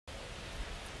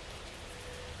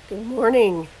Good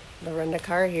morning,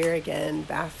 Lorenda here again.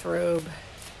 Bathrobe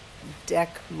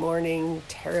deck morning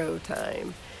tarot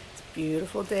time. It's a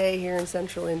beautiful day here in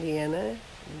central Indiana.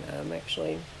 And,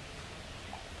 actually,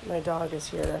 my dog is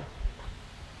here to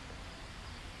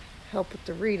help with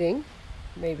the reading.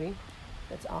 Maybe.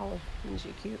 That's Olive. Isn't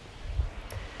she cute?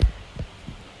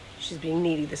 She's being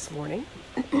needy this morning.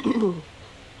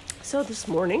 So this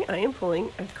morning I am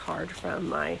pulling a card from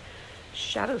my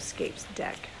Shadowscapes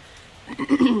deck.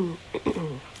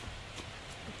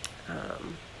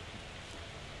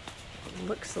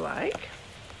 Looks like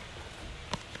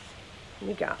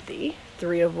we got the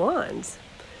Three of Wands.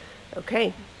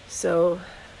 Okay, so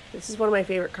this is one of my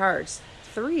favorite cards.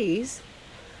 Threes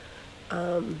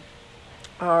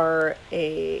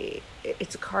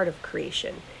it's a card of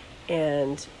creation,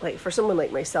 and like for someone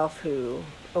like myself who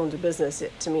owns a business,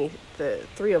 to me the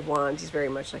Three of Wands is very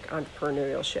much like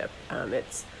entrepreneurship.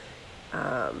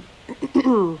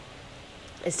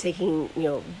 It's taking,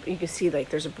 you can see like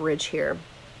there's a bridge here,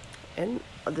 and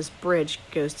this bridge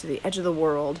goes to the edge of the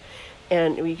world,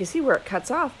 and you can see where it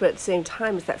cuts off, but at the same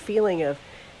time it's that feeling of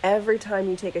every time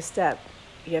you take a step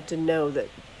you have to know that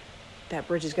that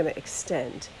bridge is going to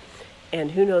extend,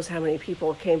 and who knows how many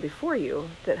people came before you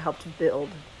that helped build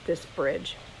this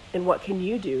bridge, and what can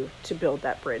you do to build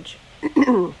that bridge?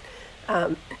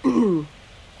 Pardon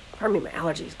me, my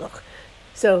allergies. Look.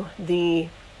 So the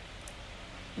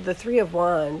Three of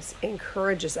Wands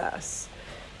encourages us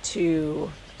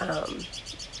to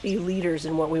be leaders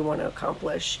in what we want to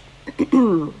accomplish.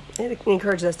 It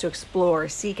encourages us to explore,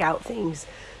 seek out things.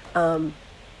 The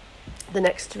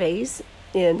next phase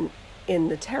in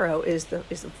the tarot is the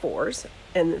fours,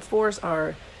 and the fours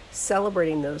are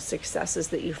celebrating those successes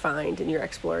that you find in your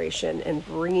exploration and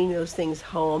bringing those things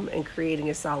home and creating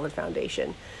a solid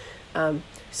foundation.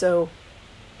 So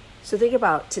think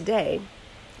about today.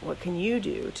 What can you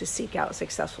do to seek out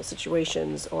successful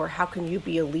situations, or how can you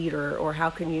be a leader, or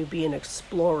how can you be an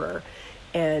explorer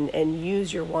and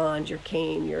use your wand, your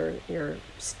cane, your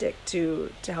stick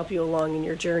to help you along in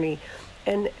your journey?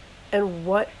 And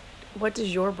what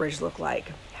does your bridge look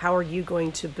like? How are you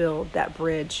going to build that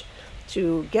bridge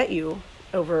to get you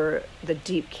over the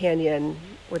deep canyon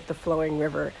with the flowing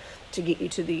river, to get you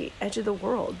to the edge of the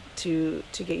world, to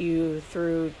get you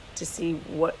through to see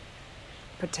what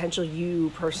potential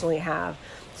you personally have?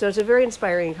 So it's a very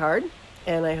inspiring card,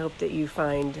 and I hope that you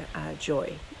find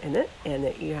joy in it, and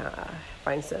that you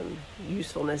find some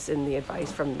usefulness in the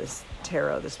advice from this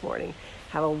tarot this morning.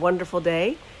 Have a wonderful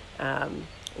day.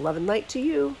 Love and light to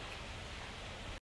you.